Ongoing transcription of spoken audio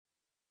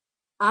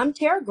I'm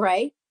Tara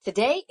Gray.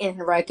 Today in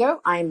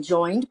Henrico, I am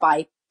joined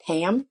by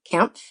Pam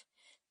Kempf,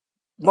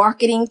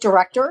 Marketing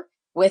Director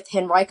with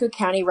Henrico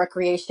County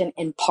Recreation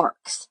and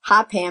Parks.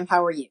 Hi, Pam.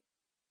 How are you?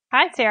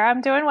 Hi, Tara.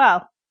 I'm doing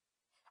well.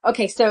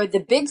 Okay, so the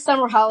big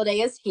summer holiday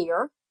is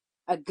here.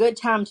 A good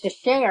time to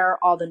share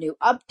all the new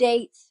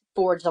updates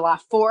for July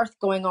 4th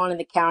going on in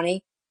the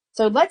county.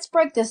 So let's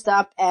break this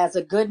up as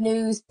a good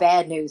news,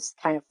 bad news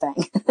kind of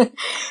thing.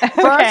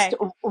 First,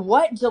 Okay.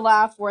 what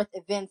July 4th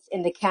events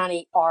in the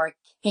county are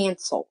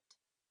canceled?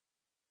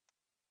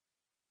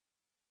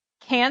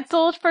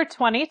 Canceled for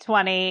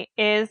 2020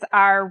 is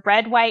our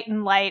Red, White,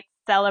 and Light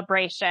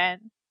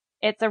celebration.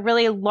 It's a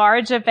really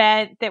large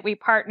event that we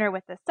partner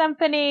with the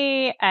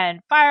symphony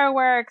and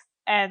fireworks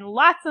and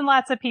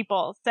lots of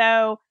people.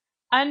 So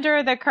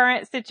under the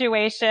current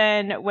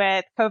situation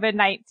with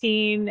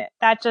COVID-19,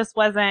 that just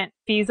wasn't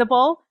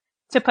feasible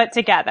to put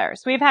together.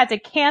 So we've had to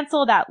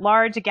cancel that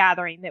large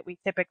gathering that we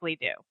typically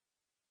do.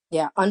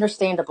 Yeah,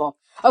 understandable.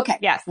 Okay,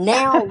 Yes.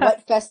 now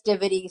what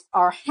festivities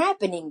are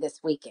happening this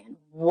weekend?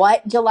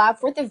 What July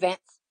 4th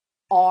events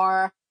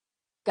are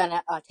going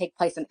to take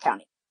place in the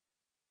county?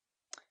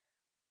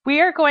 We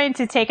are going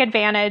to take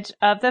advantage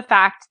of the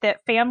fact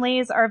that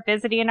families are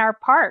visiting our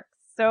parks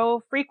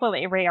so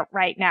frequently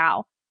right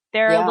now.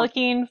 They're Yeah,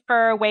 looking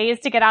for ways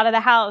to get out of the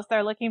house.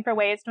 They're looking for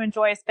ways to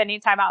enjoy spending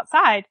time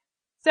outside.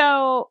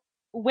 So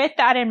with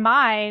that in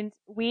mind,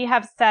 we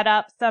have set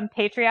up some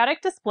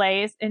patriotic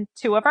displays in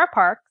two of our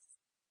parks.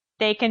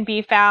 They can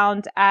be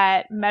found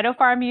at Meadow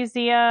Farm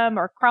Museum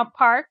or Crump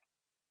Park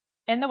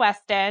in the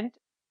West End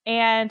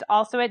and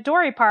also at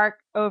Dory Park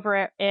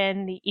over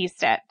in the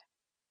East End.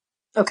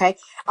 okay.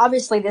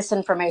 Obviously, this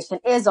information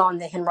is on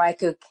the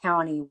Henrico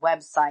County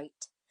website.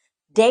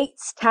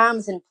 Dates,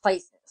 times, and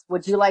places.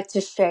 Would you like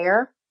to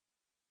share?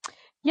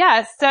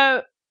 Yeah,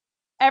 so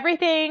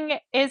everything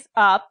is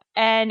up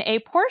and a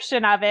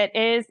portion of it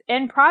is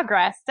in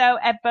progress. So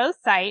at both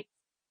sites,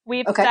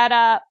 we've Okay, set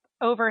up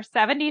over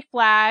 70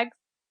 flags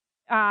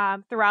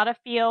throughout a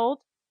field.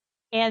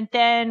 And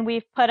then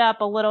we've put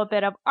up a little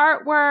bit of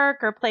artwork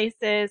or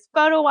places,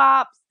 photo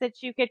ops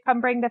that you could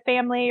come bring the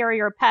family or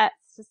your pets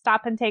to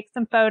stop and take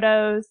some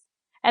photos.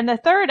 And the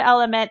third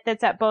element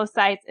that's at both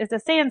sites is a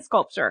sand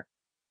sculpture.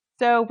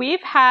 So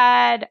we've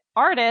had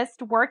artists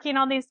working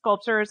on these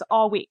sculptures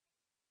all week.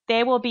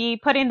 They will be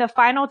putting the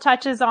final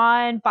touches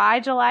on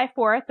by July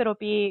 4th. It'll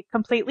be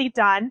completely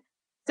done.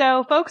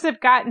 So folks have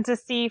gotten to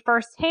see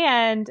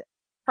firsthand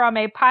from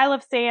a pile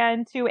of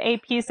sand to a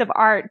piece of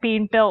art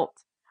being built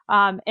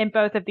in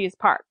both of these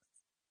parks.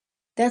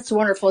 that's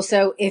wonderful.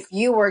 So, if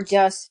you were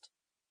just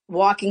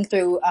walking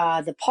through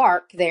the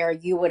park there,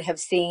 you would have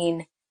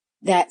seen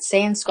that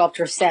sand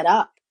sculpture set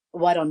up,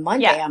 what, on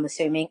Monday, Yes. I'm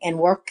assuming, and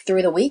work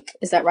through the week.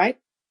 Is that right?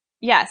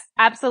 Yes,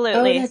 Oh,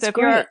 absolutely. So that's if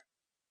you're great.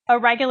 a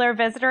regular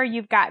visitor,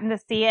 you've gotten to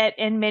see it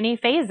in many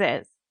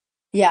phases.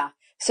 Yeah.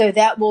 So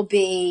that will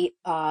be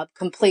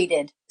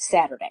completed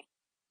Saturday.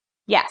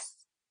 Yes,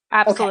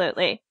 Okay.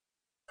 absolutely.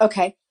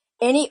 Okay.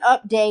 Any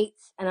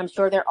updates, and I'm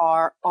sure there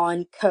are,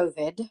 on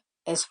COVID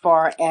as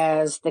far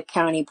as the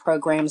county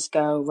programs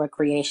go,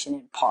 recreation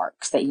and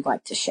parks that you'd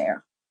like to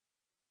share?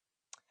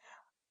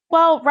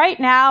 Well, right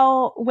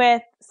now,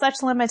 with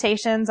such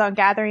limitations on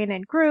gathering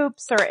in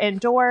groups or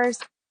indoors,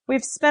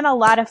 we've spent a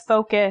lot of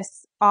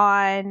focus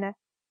on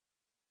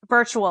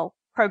virtual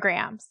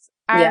programs.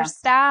 Our Yeah.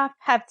 staff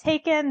have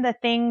taken the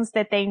things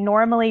that they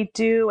normally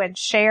do and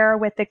share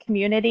with the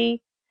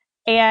community,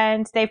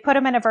 and they put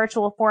them in a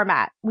virtual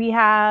format. We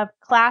have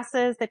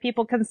classes that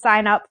people can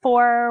sign up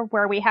for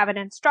where we have an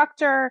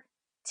instructor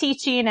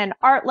teaching an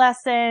art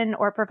lesson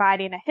or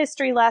providing a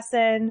history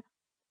lesson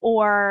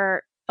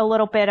or a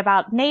little bit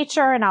about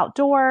nature and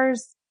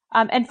outdoors.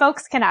 And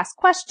folks can ask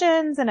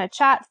questions in a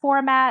chat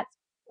format,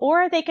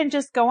 or they can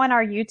just go on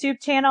our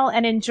YouTube channel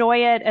and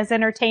enjoy it as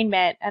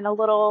entertainment and a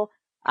little,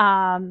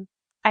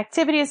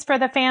 activities for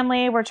the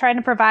family. We're trying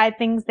to provide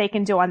things they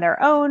can do on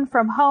their own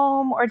from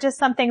home or just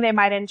something they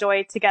might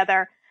enjoy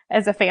together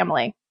as a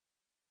family.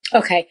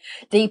 Okay.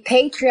 The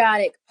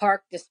patriotic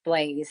park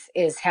displays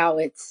is how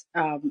it's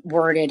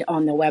worded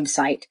on the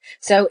website.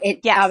 So it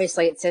Yes.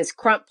 obviously it says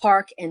Crump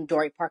Park and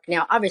Dory Park.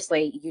 Now,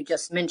 obviously, you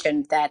just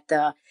mentioned that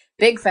the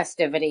big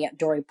festivity at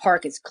Dory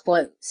Park is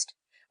closed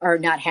or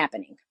not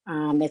happening.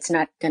 It's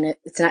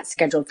not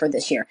scheduled for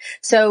this year.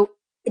 So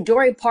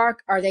Dory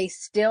Park, are they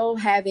still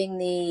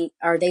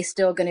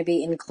going to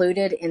be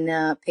included in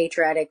the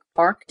patriotic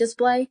park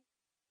display?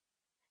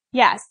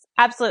 Yes,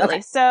 absolutely.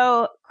 Okay.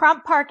 So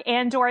Crump Park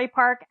and Dory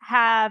Park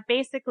have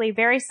basically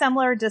very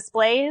similar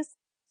displays.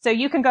 So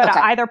you can go to Okay.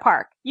 either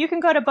park. You can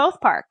go to both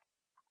parks.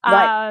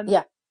 Right. Um,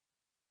 Yeah.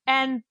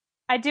 and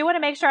I do want to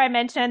make sure I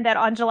mention that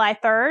on July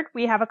 3rd,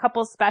 we have a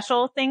couple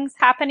special things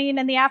happening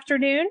in the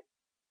afternoon.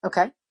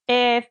 Okay.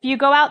 If you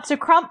go out to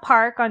Crump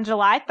Park on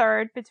July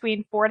 3rd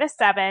between 4 to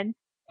 7,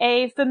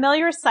 a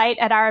familiar sight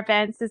at our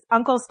events is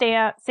Uncle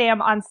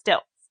Sam on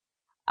stilts.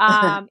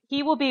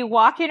 He will be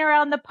walking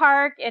around the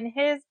park in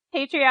his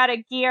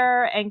patriotic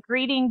gear and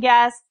greeting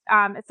guests.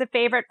 It's a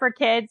favorite for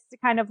kids to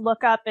kind of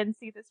look up and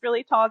see this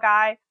really tall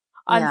guy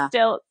on Yeah.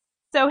 stilts.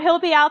 So he'll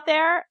be out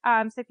there.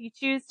 So if you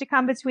choose to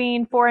come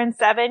between 4 and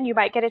 7, you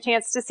might get a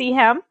chance to see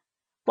him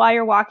while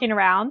you're walking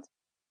around.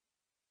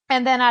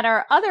 And then at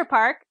our other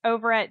park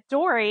over at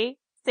Dory,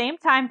 same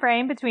time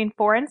frame between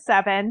 4 and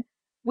 7,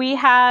 we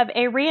have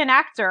a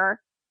reenactor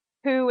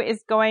who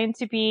is going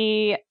to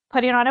be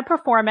putting on a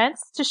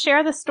performance to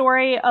share the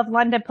story of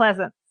London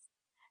Pleasance.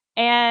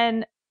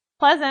 And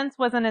Pleasance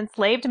was an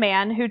enslaved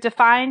man who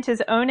defined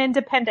his own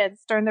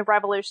independence during the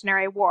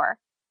Revolutionary War.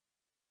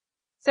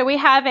 So we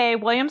have a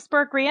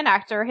Williamsburg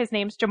reenactor. His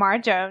name's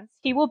Jamar Jones.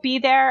 He will be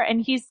there,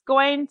 and he's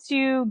going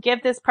to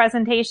give this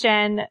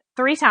presentation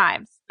 3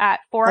 times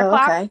at 4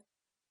 o'clock, okay.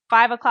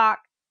 5 o'clock,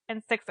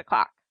 and 6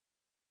 o'clock.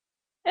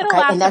 It'll Okay,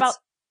 last and about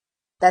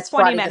that's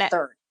 20 Friday minutes. the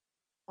 3rd.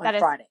 That is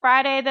Friday.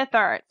 Friday the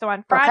 3rd. So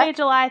on Friday,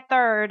 July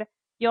 3rd,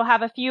 you'll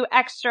have a few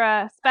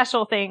extra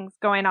special things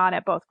going on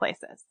at both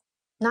places.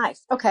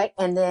 Nice. Okay.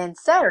 And then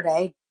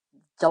Saturday,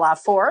 July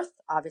 4th,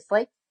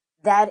 obviously,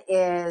 that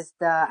is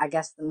I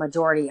guess, the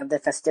majority of the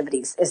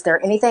festivities. Is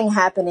there anything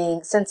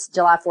happening since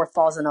July 4th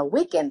falls on a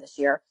weekend this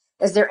year?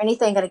 Is there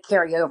anything going to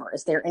carry over?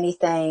 Is there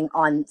anything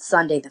on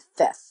Sunday the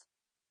 5th?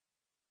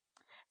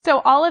 So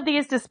all of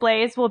these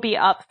displays will be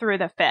up through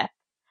the 5th.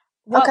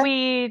 What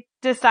we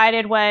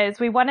decided was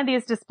we wanted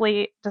these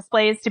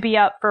displays to be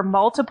up for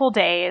multiple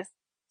days.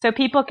 So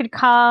people could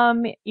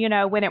come,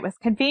 when it was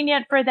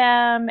convenient for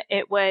them.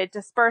 It would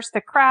disperse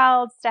the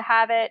crowds to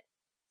have it.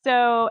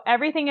 So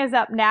everything is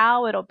up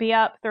now. It'll be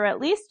up through at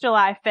least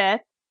July 5th.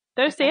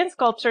 Those sand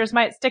sculptures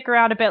might stick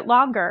around a bit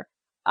longer.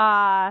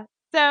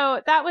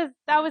 So that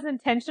was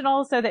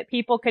intentional so that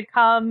people could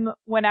come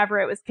whenever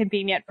it was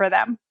convenient for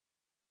them.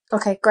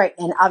 Okay, great.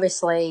 And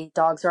obviously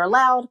dogs are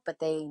allowed, but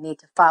they need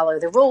to follow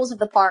the rules of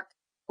the park,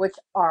 which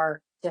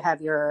are to have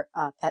your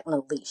pet on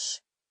a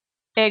leash.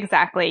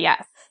 Exactly,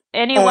 yes.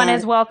 Anyone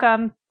is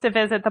welcome to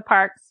visit the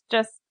parks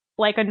just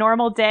like a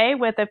normal day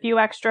with a few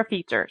extra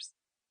features.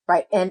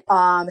 Right. And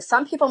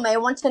some people may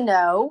want to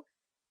know,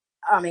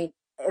 are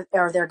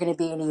there going to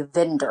be any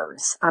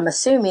vendors? I'm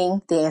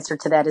assuming the answer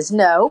to that is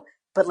no,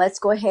 but let's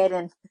go ahead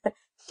and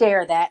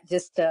share that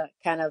just to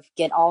kind of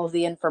get all of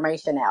the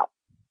information out.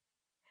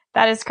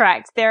 That is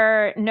correct.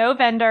 There are no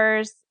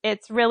vendors.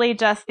 It's really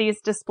just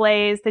these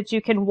displays that you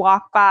can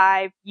walk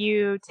by,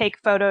 you take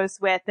photos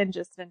with, and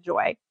just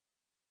enjoy.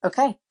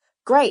 Okay,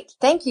 great.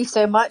 Thank you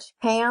so much,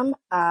 Pam.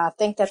 I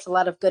think that's a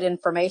lot of good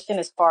information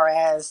as far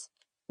as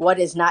what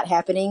is not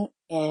happening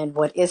and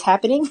what is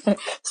happening.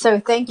 So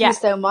thank you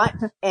so much,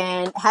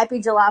 and happy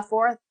July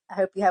 4th. I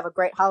hope you have a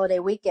great holiday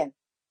weekend.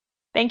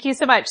 Thank you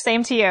so much.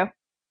 Same to you.